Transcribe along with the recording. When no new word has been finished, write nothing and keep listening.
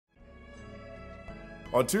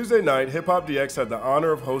On Tuesday night, HipHopDX had the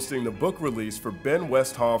honor of hosting the book release for Ben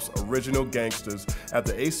Westhoff's original Gangstas at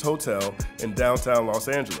the Ace Hotel in downtown Los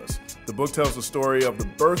Angeles. The book tells the story of the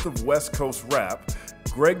birth of West Coast rap.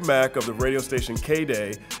 Greg Mack of the radio station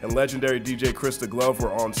K-Day and legendary DJ Chris the Glove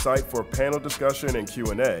were on site for a panel discussion and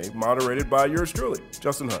Q&A, moderated by yours truly,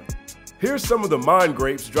 Justin Hunte. Here's some of the mind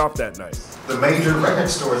grapes dropped that night. The major record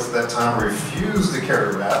stores at that time refused to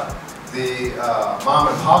carry rap. The mom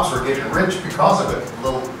and pops were getting rich because of it.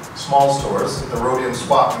 Little small stores, the Rhodium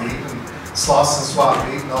Swap Meet and Slauson Swap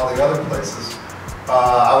Meet and all the other places.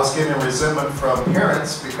 I was getting resentment from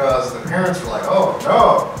parents because the parents were like, oh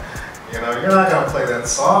no, you know, you're not going to play that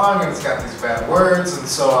song and it's got these bad words. And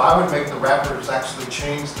so I would make the rappers actually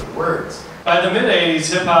change the words. By the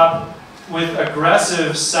mid-'80s, hip-hop with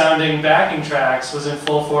aggressive sounding backing tracks was in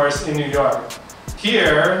full force in New York.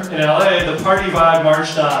 Here in LA, the party vibe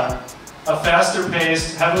marched on. A faster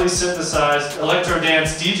paced, heavily synthesized electro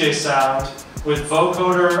dance DJ sound with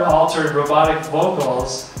vocoder altered robotic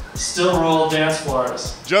vocals still ruled dance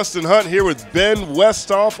floors. Justin Hunte here with Ben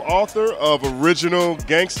Westhoff, author of Original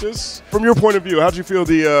Gangstas. From your point of view, how did you feel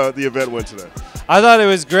the event went today? I thought it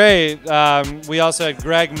was great. We also had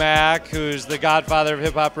Greg Mack, who's the godfather of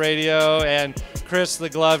hip-hop radio, and Chris the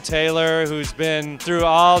Glove Taylor, who's been through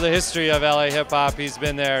all the history of LA hip-hop. He's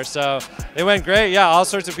been there, so it went great. Yeah, all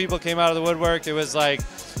sorts of people came out of the woodwork. It was like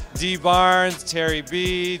D Barnes, Terry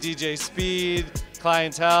B, DJ Speed,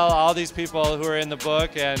 Clientele, all these people who are in the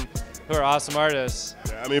book and who are awesome artists.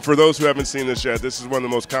 Yeah, I mean, for those who haven't seen this yet, this is one of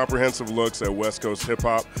the most comprehensive looks at West Coast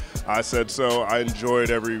hip-hop. I said so. I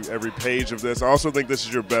enjoyed every page of this. I also think this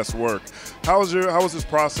is your best work. How was this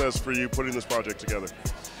process for you putting this project together?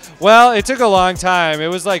 Well, it took a long time. It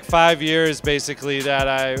was like 5 years basically that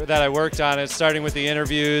I worked on it, starting with the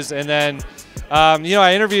interviews, and then you know,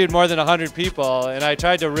 I interviewed more than 100 people, and I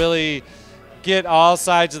tried to really get all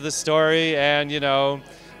sides of the story, and you know,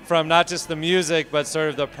 from not just the music but sort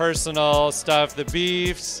of the personal stuff, the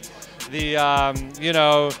beefs, the you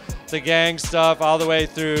know, the gang stuff, all the way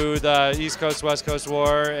through the East Coast West Coast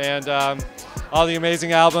War, and all the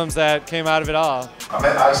amazing albums that came out of it all. I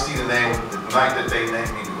met Ice-T the night that they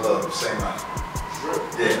named me the Glove, same night.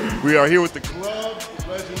 Yeah. We are here with the Glove,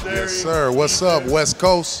 legendary. Yes, sir. What's up, West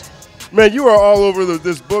Coast? Man, you are all over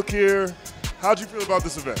this book here. How'd you feel about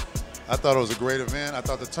this event? I thought it was a great event. I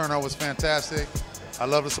thought the turnout was fantastic. I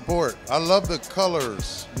love the support. I love the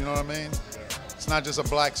colors, you know what I mean? It's not just a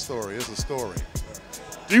black story, it's a story.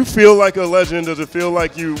 Do you feel like a legend? Does it feel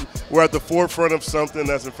like you were at the forefront of something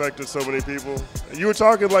that's affected so many people? You were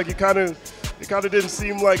talking like it kind of didn't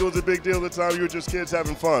seem like it was a big deal at the time. You were just kids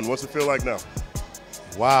having fun. What's it feel like now?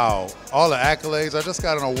 Wow, all the accolades. I just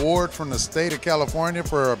got an award from the state of California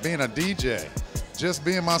for being a DJ. Just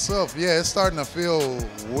being myself. Yeah, it's starting to feel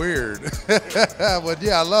weird. But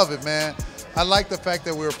yeah, I love it, man. I like the fact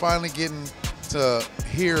that we're finally getting to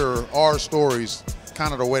hear our stories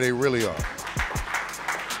kind of the way they really are.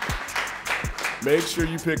 Make sure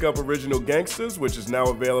you pick up Original Gangstas, which is now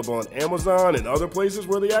available on Amazon and other places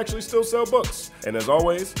where they actually still sell books. And as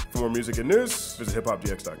always, for more music and news, visit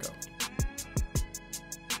hiphopdx.com.